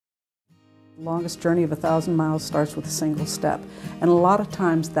The longest journey of 1,000 miles starts with a single step, and a lot of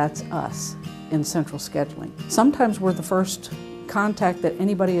times that's us in central scheduling. Sometimes we're the first contact that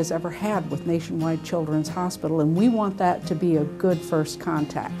anybody has ever had with Nationwide Children's Hospital, and we want that to be a good first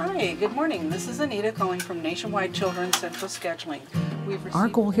contact. Hi, good morning. This is Anita calling from Nationwide Children's Central Scheduling. Our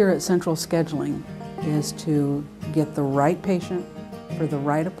goal here at Central Scheduling is to get the right patient for the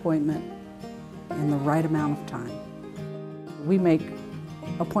right appointment in the right amount of time. We make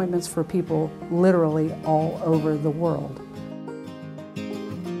appointments for people literally all over the world.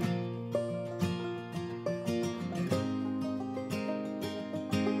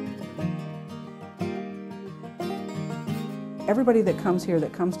 Everybody that comes here,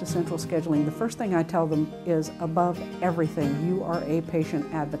 that comes to Central Scheduling, the first thing I tell them is, above everything, you are a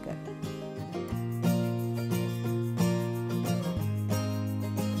patient advocate.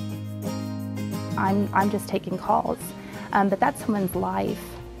 I'm just taking calls, but that's someone's life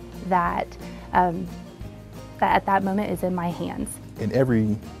that at that moment is in my hands. In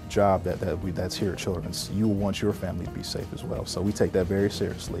every job that's here at Children's, you want your family to be safe as well, so we take that very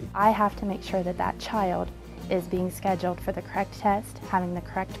seriously. I have to make sure that that child is being scheduled for the correct test, having the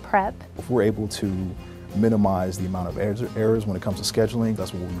correct prep. If we're able to minimize the amount of errors when it comes to scheduling,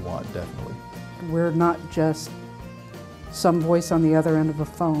 that's what we want, definitely. We're not just some voice on the other end of a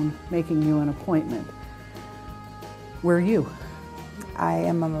phone making you an appointment. We're you. I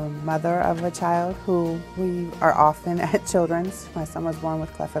am a mother of a child who we are often at Children's. My son was born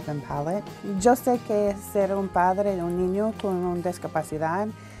with cleft lip and palate. Yo sé que ser un padre de un niño con una discapacidad,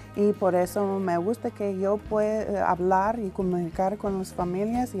 y por eso me gusta que yo pueda hablar y comunicar con las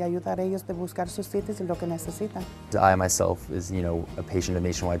familias y ayudar a ellos a buscar sus citas y lo que necesitan. I myself is, a patient of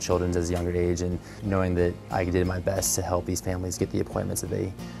Nationwide Children's at a younger age, and knowing that I did my best to help these families get the appointments that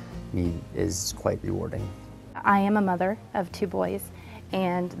they need is quite rewarding. I am a mother of 2 boys,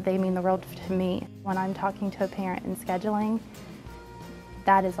 and they mean the world to me. When I'm talking to a parent in scheduling,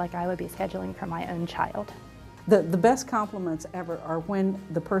 that is like I would be scheduling for my own child. The best compliments ever are when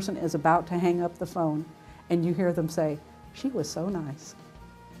the person is about to hang up the phone and you hear them say, "She was so nice."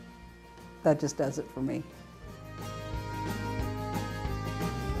 That just does it for me.